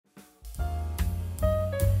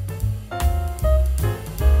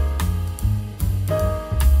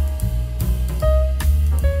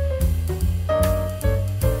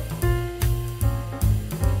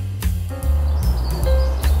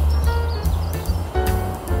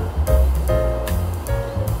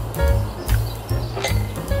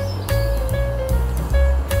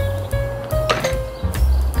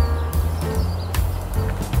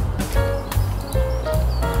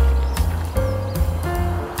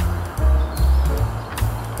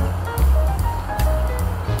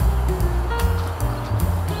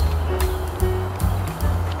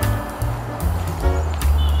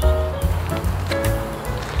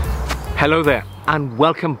Hello there, and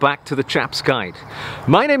welcome back to the Chap's Guide.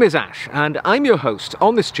 My name is Ash, and I'm your host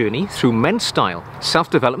on this journey through men's style,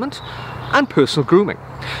 self-development, and personal grooming.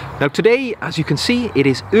 Now today, as you can see, it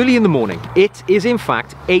is early in the morning. It is in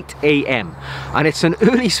fact 8 AM, and it's an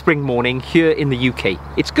early spring morning here in the UK.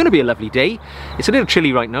 It's going to be a lovely day. It's a little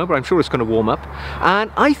chilly right now, but I'm sure it's going to warm up.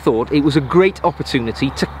 And I thought it was a great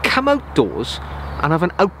opportunity to come outdoors and have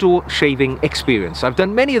an outdoor shaving experience. I've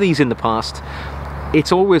done many of these in the past.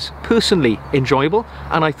 It's always personally enjoyable,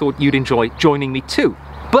 and I thought you'd enjoy joining me too.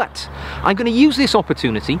 But I'm going to use this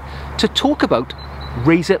opportunity to talk about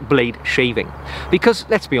razor blade shaving, because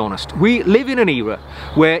let's be honest, we live in an era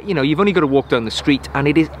where, you know, you've only got to walk down the street and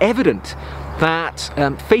it is evident that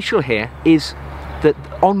facial hair is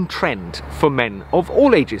on trend for men of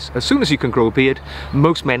all ages. As soon as you can grow a beard,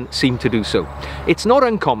 most men seem to do so. It's not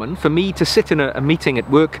uncommon for me to sit in a meeting at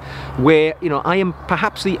work where, you know, I am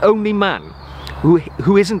perhaps the only man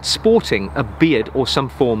who isn't sporting a beard or some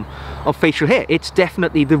form of facial hair. It's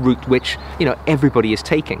definitely the route which, you know, everybody is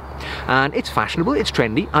taking. And it's fashionable, it's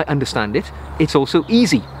trendy, I understand it. It's also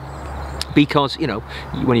easy because, you know,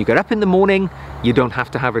 when you get up in the morning, you don't have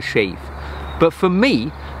to have a shave. But for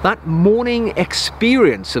me, that morning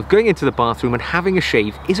experience of going into the bathroom and having a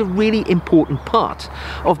shave is a really important part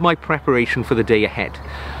of my preparation for the day ahead.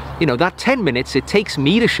 You know, that 10 minutes it takes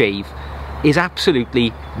me to shave is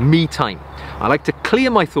absolutely me time. I like to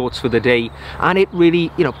clear my thoughts for the day, and it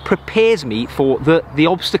really, you know, prepares me for the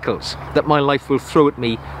obstacles that my life will throw at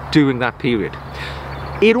me during that period.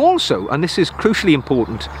 It also, and this is crucially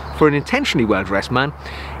important for an intentionally well-dressed man,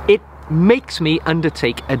 it makes me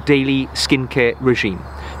undertake a daily skincare regime.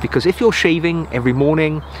 Because if you're shaving every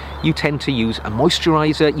morning, you tend to use a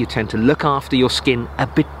moisturizer, you tend to look after your skin a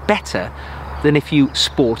bit better than if you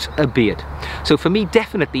sport a beard. So for me,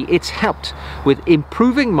 definitely it's helped with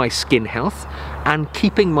improving my skin health and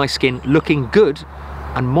keeping my skin looking good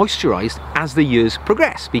and moisturized as the years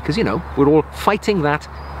progress, because, you know, we're all fighting that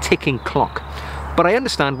ticking clock. But I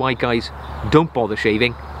understand why guys don't bother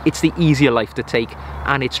shaving. It's the easier life to take,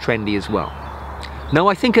 and it's trendy as well. Now,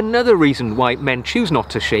 I think another reason why men choose not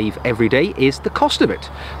to shave every day is the cost of it,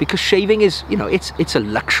 because shaving is, you know, it's a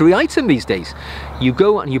luxury item these days. You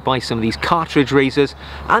go and you buy some of these cartridge razors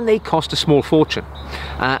and they cost a small fortune,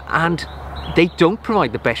 and they don't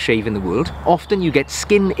provide the best shave in the world. Often you get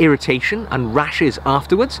skin irritation and rashes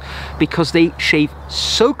afterwards because they shave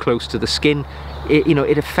so close to the skin. You know,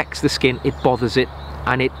 it affects the skin, it bothers it,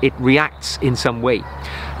 and it reacts in some way.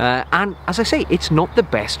 And as I say, it's not the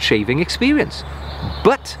best shaving experience.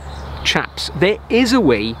 But chaps, there is a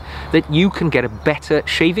way that you can get a better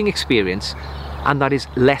shaving experience, and that is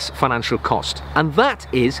less financial cost. And that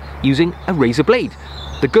is using a razor blade,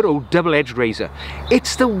 the good old double-edged razor.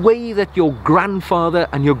 It's the way that your grandfather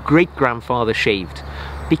and your great-grandfather shaved,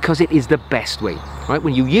 because it is the best way, right?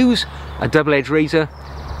 When you use a double-edged razor,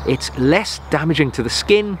 it's less damaging to the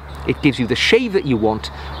skin, it gives you the shave that you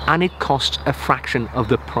want, and it costs a fraction of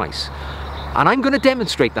the price. And I'm going to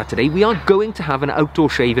demonstrate that today. We are going to have an outdoor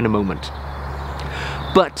shave in a moment.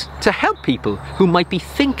 But to help people who might be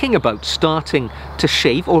thinking about starting to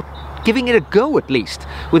shave, or giving it a go at least,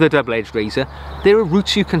 with a double-edged razor, there are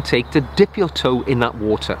routes you can take to dip your toe in that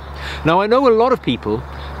water. Now, I know a lot of people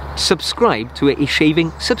subscribe to a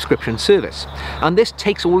shaving subscription service, and this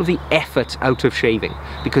takes all of the effort out of shaving,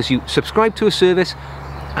 because you subscribe to a service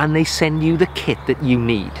and they send you the kit that you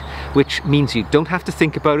need, which means you don't have to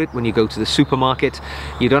think about it when you go to the supermarket.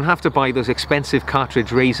 You don't have to buy those expensive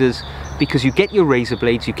cartridge razors, because you get your razor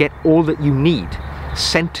blades, you get all that you need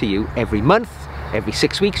sent to you every month, every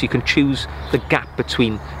 6 weeks. You can choose the gap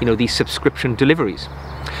between, you know, these subscription deliveries.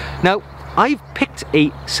 Now, I've picked a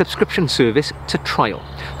subscription service to trial.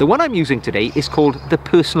 The one I'm using today is called the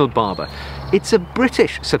Personal Barber. It's a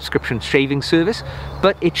British subscription shaving service,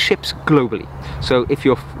 but it ships globally. So if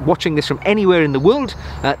you're watching this from anywhere in the world,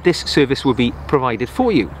 this service will be provided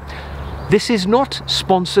for you. This is not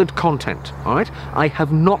sponsored content, all right? I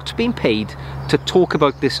have not been paid to talk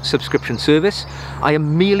about this subscription service. I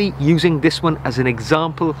am merely using this one as an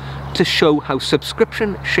example to show how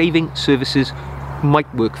subscription shaving services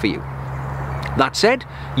might work for you. That said,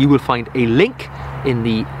 you will find a link in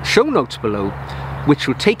the show notes below which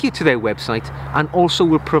will take you to their website, and also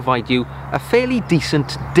will provide you a fairly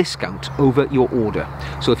decent discount over your order.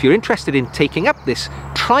 So if you're interested in taking up this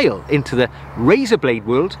trial into the razor blade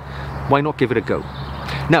world, why not give it a go?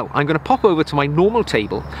 Now, I'm going to pop over to my normal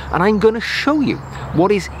table and I'm going to show you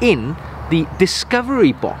what is in the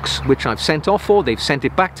discovery box, which I've sent off for. They've sent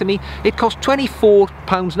it back to me. It costs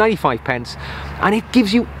 £24.95, and it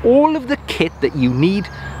gives you all of the kit that you need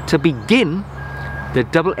to begin the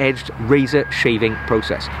double-edged razor shaving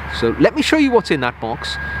process. So let me show you what's in that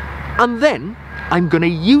box, and then I'm going to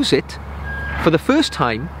use it for the first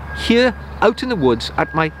time here out in the woods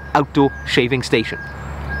at my outdoor shaving station.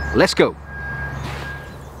 Let's go.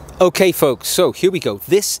 Okay folks, so here we go.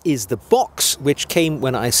 This is the box which came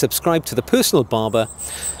when I subscribed to the Personal Barber.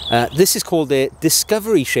 This is called the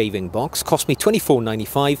Discovery Shaving Box. Cost me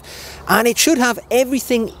 $24.95, and it should have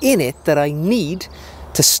everything in it that I need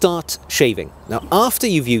to start shaving. Now, after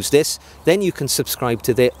you've used this, then you can subscribe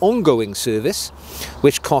to their ongoing service,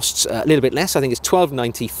 which costs a little bit less. I think it's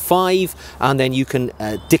 $12.95, and then you can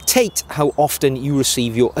dictate how often you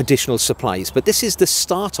receive your additional supplies. But this is the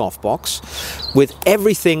start-off box with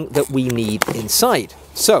everything that we need inside.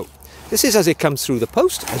 So this is as it comes through the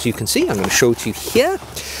post. As you can see, I'm going to show it to you here,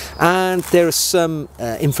 and there is some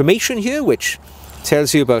information here which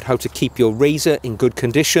tells you about how to keep your razor in good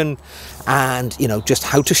condition, and just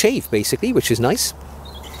how to shave basically, which is nice.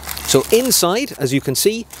 So inside, as you can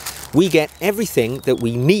see, we get everything that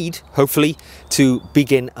we need, hopefully, to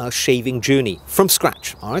begin our shaving journey from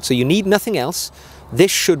scratch. All right, so you need nothing else.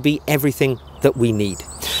 This should be everything that we need.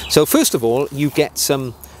 So first of all, you get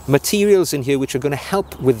some materials in here which are going to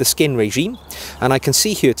help with the skin regime, and I can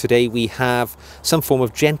see here today we have some form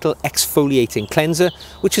of gentle exfoliating cleanser,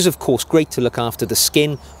 which is of course great to look after the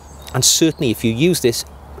skin, and certainly if you use this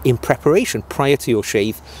in preparation prior to your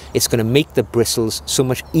shave, it's going to make the bristles so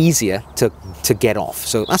much easier to get off.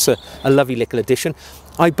 So that's a lovely little addition.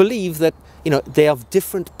 I believe that they have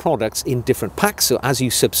different products in different packs, so as you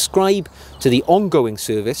subscribe to the ongoing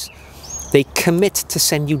service, they commit to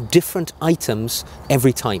send you different items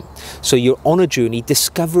every time. So you're on a journey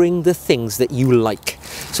discovering the things that you like.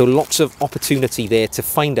 So lots of opportunity there to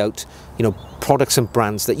find out, products and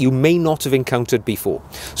brands that you may not have encountered before.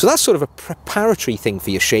 So that's sort of a preparatory thing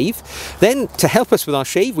for your shave. Then to help us with our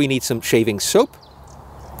shave, we need some shaving soap.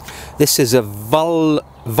 This is a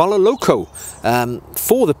Valoloco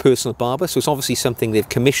for the Personal Barber. So it's obviously something they've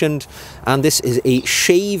commissioned. And this is a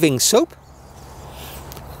shaving soap.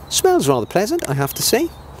 Smells rather pleasant, I have to say.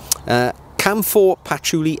 Camphor,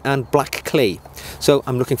 patchouli and black clay. So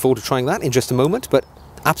I'm looking forward to trying that in just a moment, but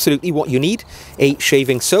absolutely what you need, a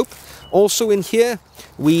shaving soap. Also in here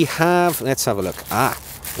we have, let's have a look.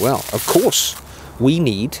 Well, of course, we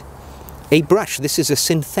need a brush. This is a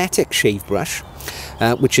synthetic shave brush,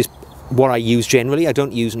 which is what I use generally. I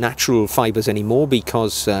don't use natural fibers anymore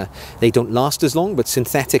because they don't last as long, but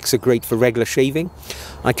synthetics are great for regular shaving.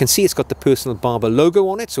 I can see it's got the Personal Barber logo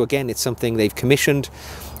on it, so again, it's something they've commissioned.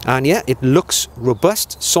 And yeah, it looks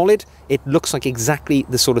robust, solid. It looks like exactly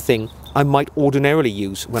the sort of thing I might ordinarily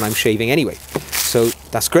use when I'm shaving anyway. So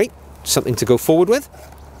that's great, something to go forward with.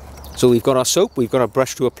 So we've got our soap, we've got our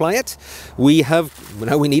brush to apply it.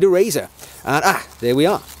 Now we need a razor. And there we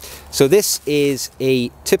are. So this is a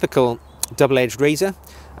typical double-edged razor,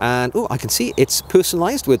 and I can see it's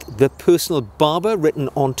personalized with the Personal Barber written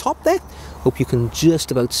on top there. Hope you can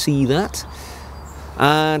just about see that.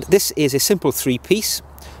 And this is a simple three-piece,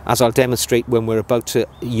 as I'll demonstrate when we're about to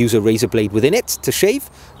use a razor blade within it to shave,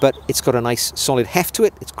 but it's got a nice solid heft to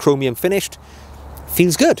it. It's chromium finished.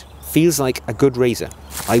 Feels good. Feels like a good razor.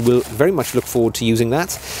 I will very much look forward to using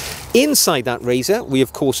that. Inside that razor, we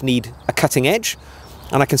of course need a cutting edge.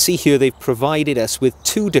 And I can see here they've provided us with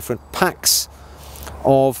 2 different packs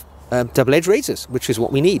of double-edged razors, which is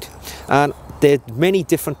what we need. And there are many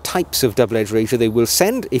different types of double-edged razor they will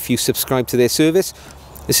send if you subscribe to their service.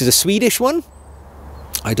 This is a Swedish one.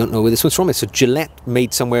 I don't know where this one's from. It's a Gillette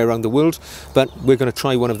made somewhere around the world, but we're going to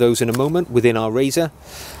try one of those in a moment within our razor.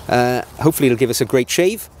 Hopefully it'll give us a great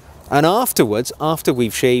shave. And afterwards, after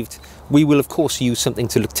we've shaved, we will of course use something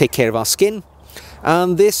to take care of our skin.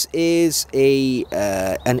 And this is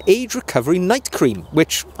an age recovery night cream,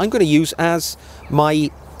 which I'm going to use as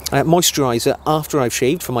my moisturizer after I've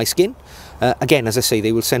shaved for my skin. Again, as I say,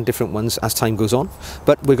 they will send different ones as time goes on,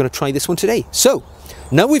 but we're going to try this one today. So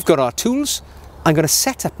now we've got our tools, I'm going to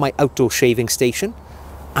set up my outdoor shaving station,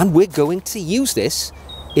 and we're going to use this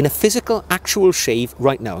in a physical actual shave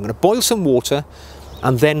right now. I'm going to boil some water,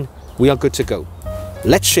 and then we are good to go.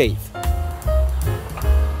 Let's shave.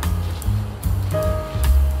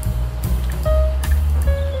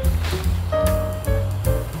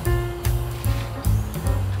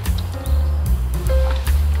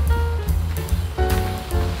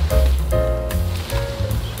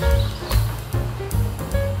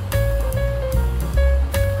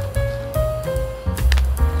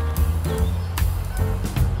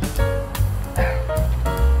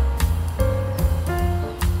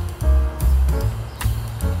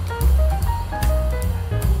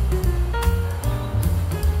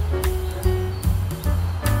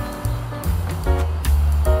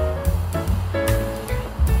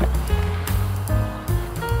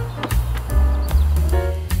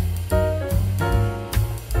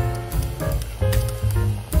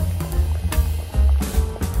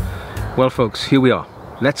 Well folks, here we are.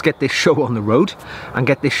 Let's get this show on the road and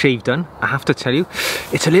get this shave done. I have to tell you,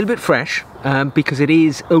 it's a little bit fresh because it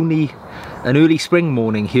is only an early spring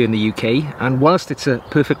morning here in the UK, and whilst it's a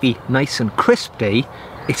perfectly nice and crisp day,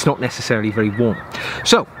 it's not necessarily very warm.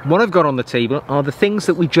 So what I've got on the table are the things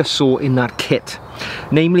that we just saw in that kit,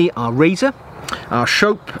 namely our razor, our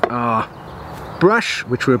soap, our brush,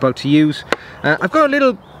 which we're about to use. I've got a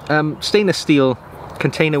little stainless steel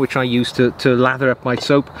container which I use to lather up my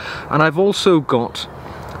soap, and I've also got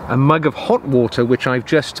a mug of hot water which I've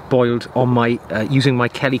just boiled on my using my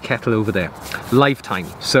Kelly kettle over there, lifetime.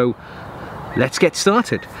 So let's get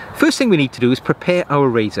started. First thing we need to do is prepare our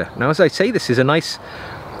razor. Now, as I say, this is a nice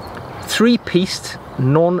 3-pieced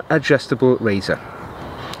non-adjustable razor.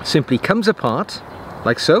 Simply comes apart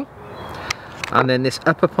like so, and then this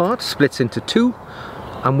upper part splits into 2,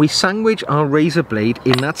 and we sandwich our razor blade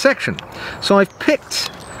in that section. So I've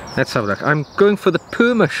picked, let's have a look, I'm going for the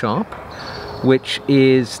Perma Sharp, which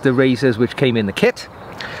is the razors which came in the kit,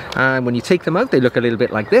 and when you take them out they look a little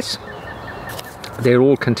bit like this. They're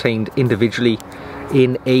all contained individually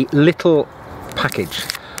in a little package.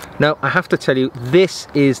 Now I have to tell you, this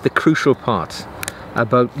is the crucial part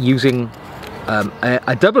about using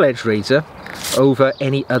a double-edged razor over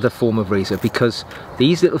any other form of razor, because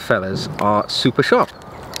these little fellas are super sharp.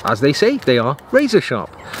 As they say, they are razor sharp.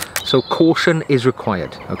 So caution is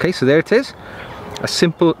required. Okay, so there it is, a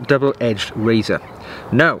simple double-edged razor.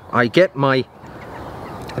 Now I get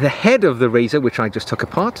the head of the razor, which I just took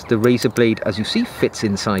apart. The razor blade, as you see, fits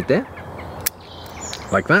inside there,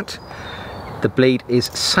 like that. The blade is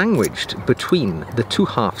sandwiched between the 2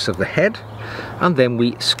 halves of the head, and then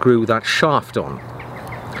we screw that shaft on.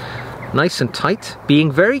 Nice and tight,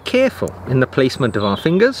 being very careful in the placement of our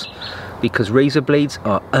fingers, because razor blades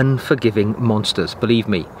are unforgiving monsters. Believe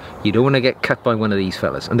me, you don't want to get cut by one of these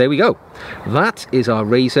fellas. And there we go. That is our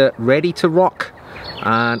razor ready to rock,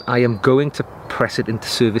 and I am going to press it into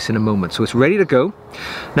service in a moment. So it's ready to go.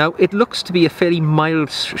 Now it looks to be a fairly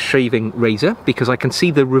mild shaving razor, because I can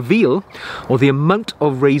see the reveal, or the amount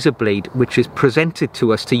of razor blade which is presented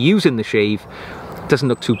to us to use in the shave doesn't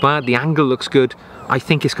look too bad. The angle looks good. I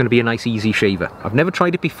think it's going to be a nice easy shaver. I've never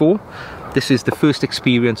tried it before. This is the first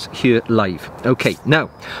experience here live. Okay, now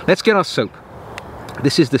let's get our soap.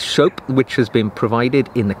 This is the soap which has been provided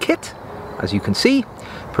in the kit. As you can see,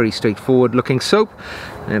 pretty straightforward looking soap.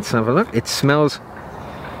 Let's have a look. It smells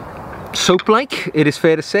soap-like, it is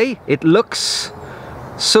fair to say. It looks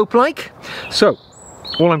soap-like. So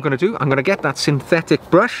all I'm going to do, I'm going to get that synthetic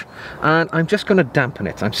brush, and I'm just going to dampen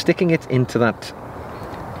it. I'm sticking it into that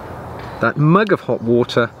mug of hot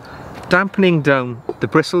water, dampening down the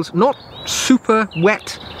bristles. Not super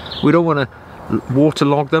wet, we don't want to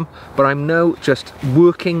waterlog them, but I'm now just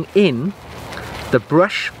working in the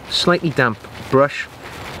brush, slightly damp brush,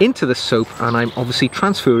 into the soap, and I'm obviously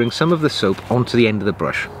transferring some of the soap onto the end of the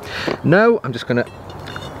brush. Now I'm just going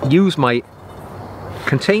to use my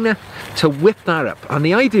container to whip that up, and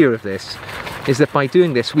the idea of this is that by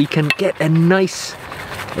doing this we can get a nice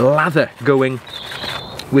lather going,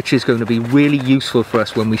 which is going to be really useful for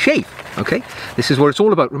us when we shave. Okay, this is what it's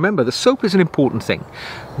all about. Remember, the soap is an important thing.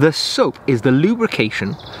 The soap is the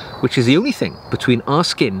lubrication, which is the only thing between our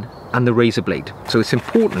skin and the razor blade. So it's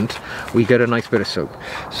important we get a nice bit of soap.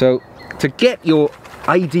 So to get your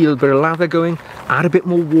ideal bit of lather going, add a bit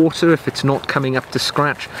more water if it's not coming up to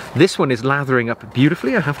scratch. This one is lathering up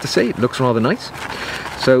beautifully, I have to say. It looks rather nice.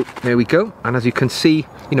 So there we go. And as you can see,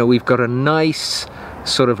 you know, we've got a nice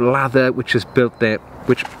sort of lather which is built there,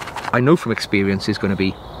 which I know from experience is going to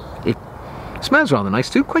be, it smells rather nice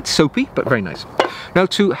too, quite soapy, but very nice. Now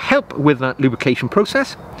to help with that lubrication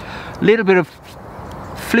process, a little bit of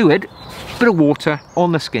fluid, bit of water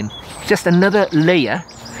on the skin, just another layer.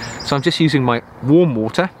 So I'm just using my warm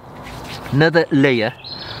water, another layer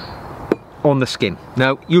on the skin.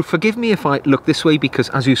 Now you'll forgive me if I look this way, because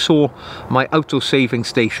as you saw, my auto saving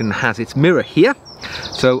station has its mirror here.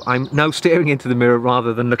 So I'm now staring into the mirror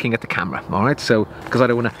rather than looking at the camera, all right? So, because I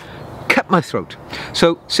don't want to cut my throat.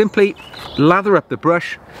 So simply lather up the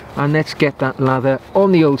brush, and let's get that lather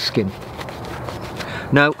on the old skin.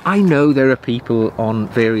 Now I know there are people on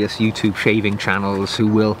various YouTube shaving channels who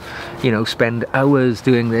will, you know, spend hours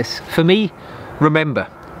doing this. For me, remember,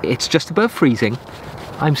 it's just above freezing.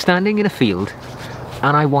 I'm standing in a field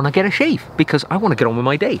and I want to get a shave because I want to get on with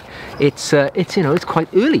my day. It's you know, it's quite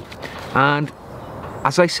early, and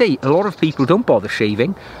as I say, a lot of people don't bother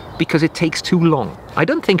shaving because it takes too long. I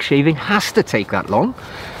don't think shaving has to take that long.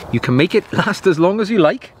 You can make it last as long as you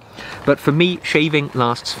like, but for me, shaving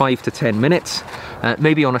lasts 5 to 10 minutes.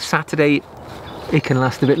 Maybe on a Saturday it can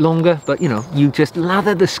last a bit longer, but you know, you just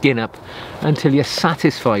lather the skin up until you're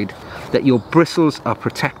satisfied that your bristles are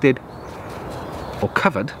protected or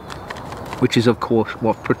covered, which is of course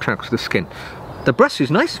what protects the skin. The brush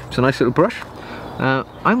is nice, it's a nice little brush.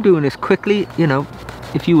 I'm doing this quickly, you know,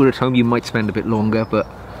 if you were at home you might spend a bit longer, but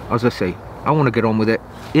as I say, I want to get on with it.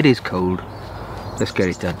 It is cold. Let's get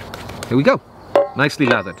it done. Here we go. Nicely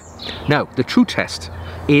lathered. Now, the true test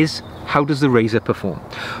is, how does the razor perform?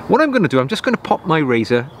 What I'm going to do, I'm just going to pop my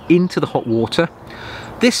razor into the hot water.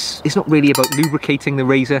 This is not really about lubricating the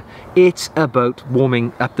razor, it's about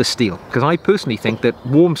warming up the steel. Because I personally think that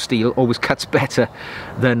warm steel always cuts better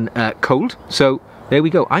than cold. So there we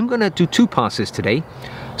go. I'm going to do 2 passes today.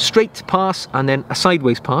 Straight pass and then a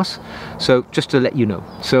sideways pass. So just to let you know.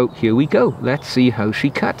 So here we go. Let's see how she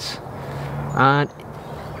cuts. And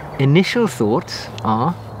initial thoughts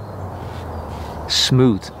are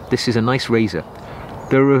smooth. This is a nice razor.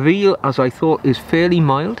 The reveal, as I thought, is fairly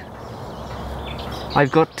mild.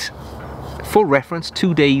 I've got, full reference,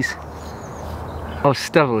 2 days of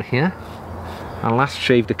stubble here. I last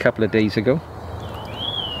shaved a couple of days ago.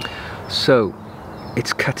 So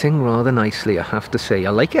it's cutting rather nicely, I have to say. I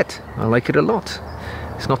like it. I like it a lot.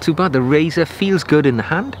 It's not too bad. The razor feels good in the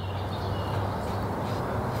hand,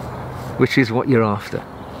 which is what you're after,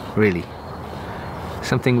 really.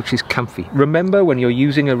 Something which is comfy. Remember, when you're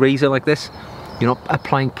using a razor like this, you're not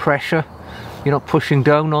applying pressure, you're not pushing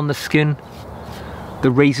down on the skin. The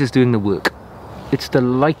razor's doing the work. It's the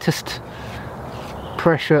lightest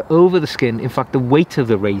pressure over the skin. In fact, the weight of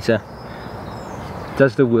the razor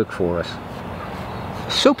does the work for us.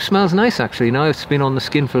 Soap smells nice actually. Now it's been on the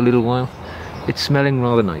skin for a little while. It's smelling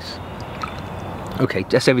rather nice. Okay,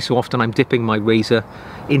 just every so often I'm dipping my razor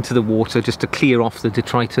into the water just to clear off the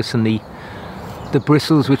detritus and the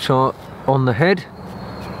bristles which are on the head.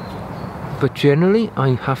 But generally,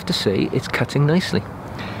 I have to say, it's cutting nicely.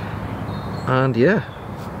 And yeah,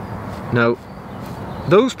 now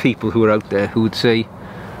those people who are out there who would say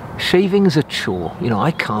shaving is a chore, you know,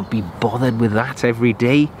 I can't be bothered with that every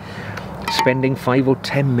day, spending 5 or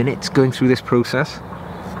 10 minutes going through this process.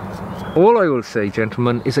 All I will say,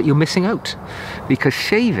 gentlemen, is that you're missing out, because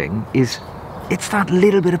shaving is, it's that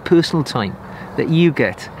little bit of personal time that you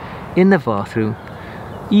get in the bathroom,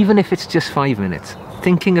 even if it's just 5 minutes,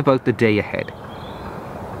 thinking about the day ahead.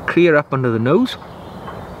 Clear up under the nose.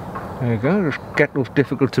 There you go, just get those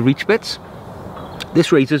difficult to reach bits.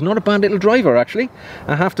 This razor's not a bad little driver actually.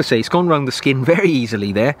 I have to say, it's gone round the skin very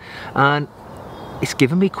easily there, and it's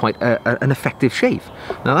given me quite an effective shave.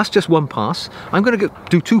 Now that's just 1 pass. I'm going to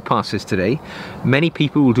do 2 passes today. Many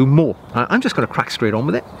people will do more. I'm just going to crack straight on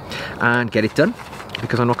with it and get it done,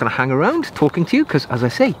 because I'm not going to hang around talking to you, because as I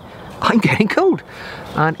say, I'm getting cold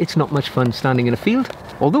and it's not much fun standing in a field.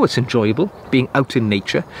 Although it's enjoyable being out in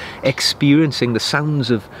nature, experiencing the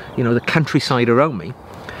sounds of, you know, the countryside around me,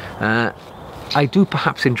 I do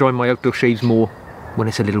perhaps enjoy my outdoor shaves more when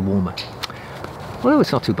it's a little warmer. Well,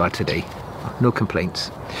 it's not too bad today. No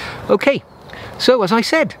complaints. Okay, so as I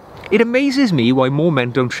said, it amazes me why more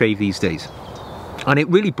men don't shave these days. And it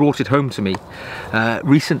really brought it home to me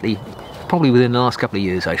recently, probably within the last couple of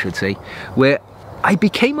years I should say, where I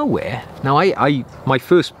became aware. Now my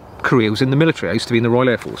first career was in the military. I used to be in the Royal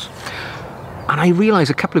Air Force. And I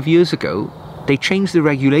realised a couple of years ago, they changed the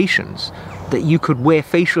regulations that you could wear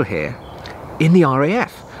facial hair in the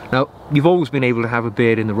RAF. Now, you've always been able to have a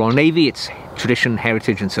beard in the Royal Navy, it's tradition,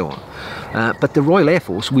 heritage and so on. But the Royal Air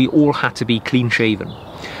Force, we all had to be clean shaven.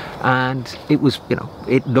 And it was, you know,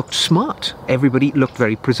 it looked smart. Everybody looked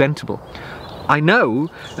very presentable. I know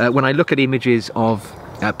when I look at images of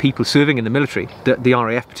people serving in the military, the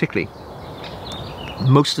RAF particularly,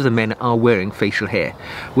 most of the men are wearing facial hair,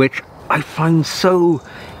 which I find so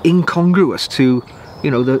incongruous to, you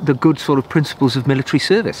know, the good sort of principles of military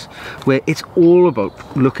service, where it's all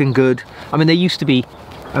about looking good. I mean, there used to be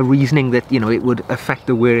a reasoning that, you know, it would affect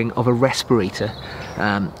the wearing of a respirator,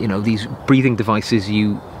 you know, these breathing devices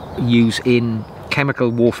you use in chemical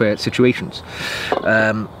warfare situations.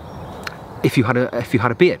 If you had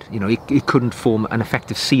a beard, you know, it couldn't form an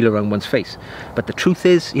effective seal around one's face. But the truth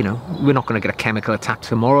is, you know, we're not going to get a chemical attack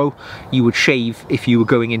tomorrow. You would shave if you were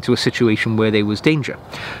going into a situation where there was danger.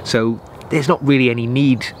 So there's not really any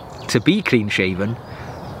need to be clean shaven,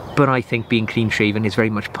 but I think being clean shaven is very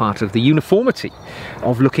much part of the uniformity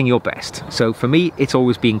of looking your best. So for me, it's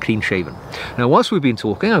always being clean shaven. Now, whilst we've been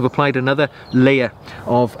talking, I've applied another layer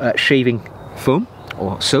of shaving foam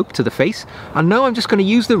or soap to the face, and now I'm just going to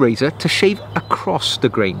use the razor to shave across the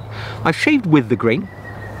grain. I've shaved with the grain,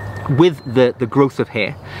 with the growth of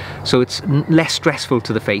hair, so it's less stressful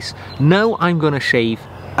to the face. Now I'm going to shave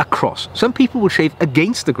across. Some people will shave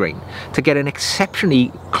against the grain to get an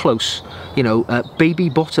exceptionally close, you know, baby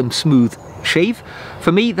bottom smooth shave.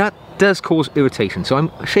 For me, that does cause irritation. So I'm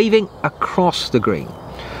shaving across the grain,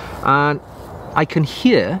 and I can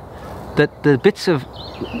hear that the bits of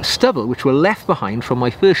stubble which were left behind from my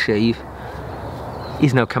first shave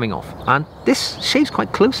is now coming off. And this shaves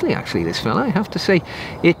quite closely, actually, this fella, I have to say.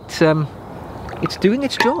 It's doing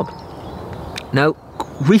its job. Now,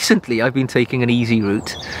 recently I've been taking an easy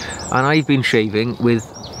route, and I've been shaving with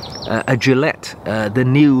a Gillette, the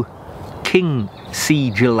new King C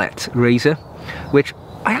Gillette razor, which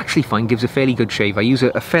I actually find gives a fairly good shave. I use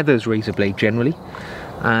a Feathers razor blade generally,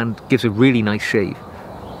 and gives a really nice shave.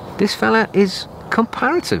 This fella is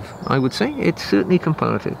comparative, I would say. It's certainly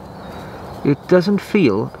comparative. It doesn't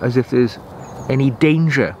feel as if there's any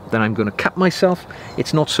danger that I'm going to cut myself.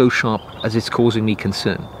 It's not so sharp as it's causing me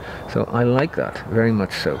concern. So I like that very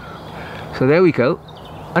much so. So there we go.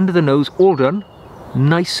 Under the nose, all done.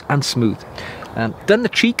 Nice and smooth. Done the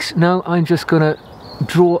cheeks. Now I'm just going to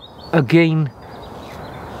draw again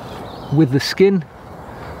with the skin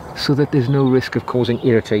so that there's no risk of causing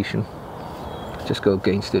irritation. Just go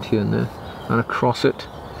against it here and there and across it.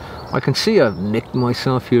 I can see I've nicked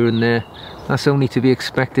myself here and there. That's only to be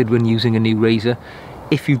expected when using a new razor.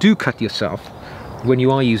 If you do cut yourself when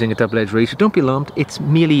you are using a double-edged razor, don't be alarmed. It's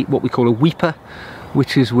merely what we call a weeper,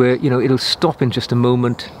 which is where, you know, it'll stop in just a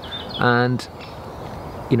moment and,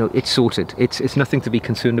 you know, it's sorted. It's nothing to be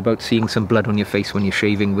concerned about seeing some blood on your face when you're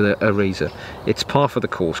shaving with a razor. It's par for the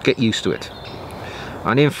course. Get used to it.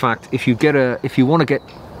 And in fact, if you want to get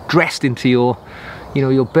dressed into your, you know,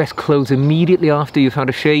 your best clothes immediately after you've had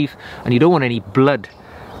a shave, and you don't want any blood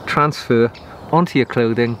transfer onto your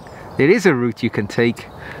clothing, there is a route you can take,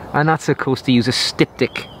 and that's of course to use a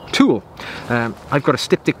styptic tool. I've got a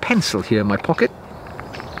styptic pencil here in my pocket.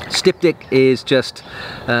 Styptic is just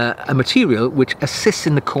a material which assists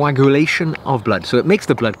in the coagulation of blood, so it makes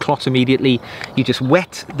the blood clot immediately. You just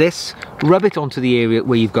wet this, rub it onto the area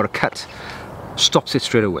where you've got a cut, stops it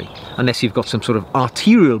straight away. Unless you've got some sort of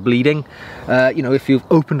arterial bleeding, you know, if you've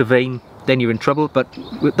opened a vein, then you're in trouble, but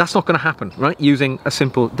that's not going to happen, right, using a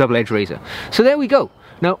simple double-edged razor. So there we go.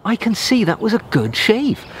 Now I can see that was a good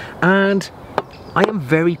shave, and I am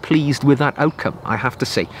very pleased with that outcome, I have to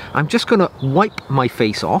say. I'm just going to wipe my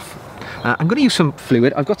face off. I'm going to use some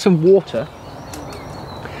fluid. I've got some water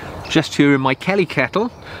just here in my Kelly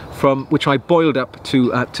kettle, from which I boiled up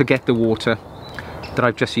to get the water that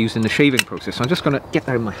I've just used in the shaving process. So I'm just going to get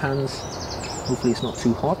that in my hands. Hopefully it's not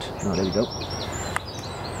too hot. Oh, there we go.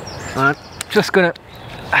 I'm just going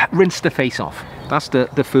to rinse the face off. That's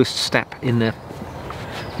the first step in the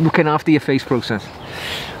looking after your face process.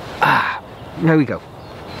 There we go.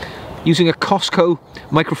 Using a Costco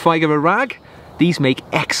microfiber rag. These make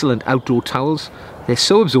excellent outdoor towels. They're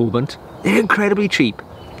so absorbent. They're incredibly cheap.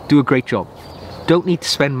 Do a great job. Don't need to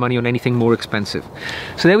spend money on anything more expensive.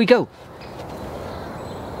 So there we go.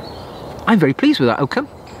 I'm very pleased with that outcome.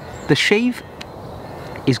 The shave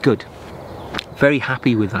is good. Very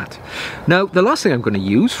happy with that. Now, the last thing I'm going to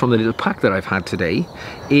use from the little pack that I've had today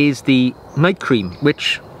is the night cream,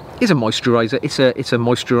 which is a moisturizer. It's a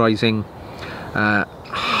moisturizing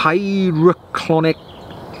hyaluronic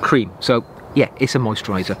cream. So yeah, it's a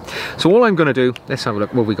moisturizer. So all I'm going to do, let's have a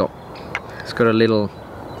look what we got. It's got a little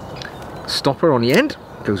stopper on the end,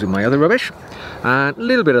 goes with my other rubbish, and a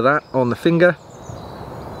little bit of that on the finger,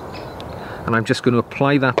 and I'm just going to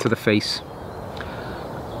apply that to the face.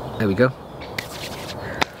 There we go.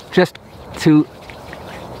 Just to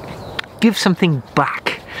give something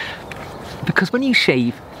back, because when you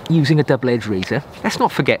shave using a double-edged razor, let's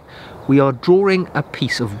not forget, we are drawing a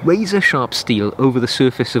piece of razor sharp steel over the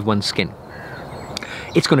surface of one's skin.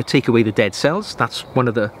 It's going to take away the dead cells. That's one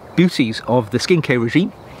of the beauties of the skincare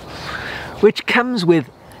regime, which comes with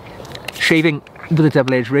shaving with a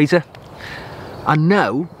double-edged razor. And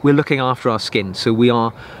now we're looking after our skin, so we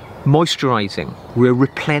are moisturizing, we're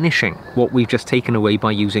replenishing what we've just taken away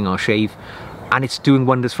by using our shave, and it's doing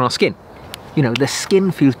wonders for our skin. You know, the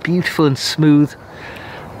skin feels beautiful and smooth.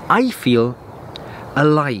 I feel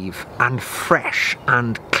alive and fresh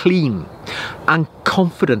and clean and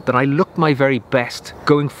confident that I look my very best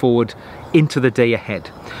going forward into the day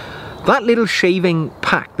ahead. That little shaving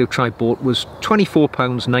pack that I bought was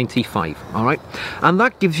 £24.95, all right? And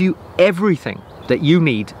that gives you everything that you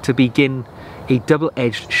need to begin a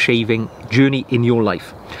double-edged shaving journey in your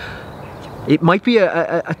life. It might be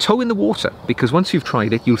a toe in the water, because once you've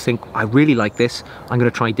tried it, you'll think, I really like this. I'm going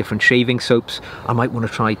to try different shaving soaps. I might want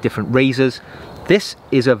to try different razors. This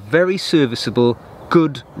is a very serviceable,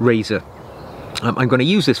 good razor. I'm going to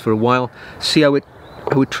use this for a while, see how it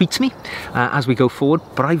treats me as we go forward.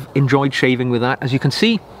 But I've enjoyed shaving with that. As you can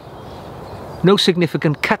see, no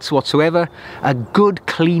significant cuts whatsoever, a good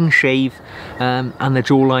clean shave, and the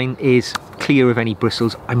jawline is clear of any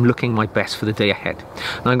bristles. I'm looking my best for the day ahead.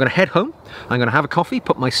 Now I'm going to head home, I'm going to have a coffee,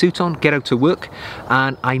 put my suit on, get out to work,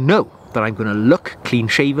 and I know that I'm going to look clean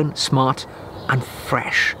shaven, smart and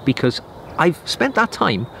fresh because I've spent that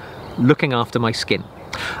time looking after my skin.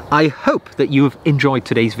 I hope that you have enjoyed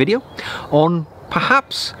today's video on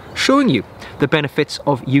perhaps showing you the benefits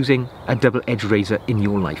of using a double-edged razor in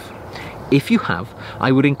your life. If you have,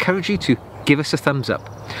 I would encourage you to give us a thumbs up.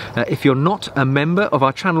 If you're not a member of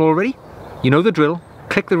our channel already, you know the drill.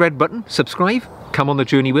 Click the red button, subscribe, come on the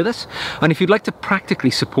journey with us. And if you'd like to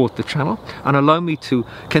practically support the channel and allow me to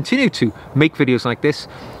continue to make videos like this,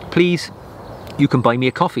 please, you can buy me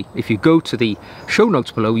a coffee. If you go to the show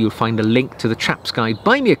notes below, you'll find a link to the Chap's Guide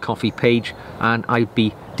Buy Me a Coffee page, and I'd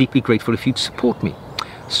be deeply grateful if you'd support me.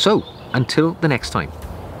 So, until the next time,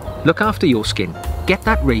 look after your skin, get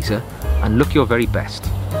that razor, and look your very best.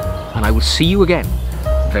 And I will see you again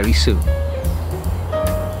very soon.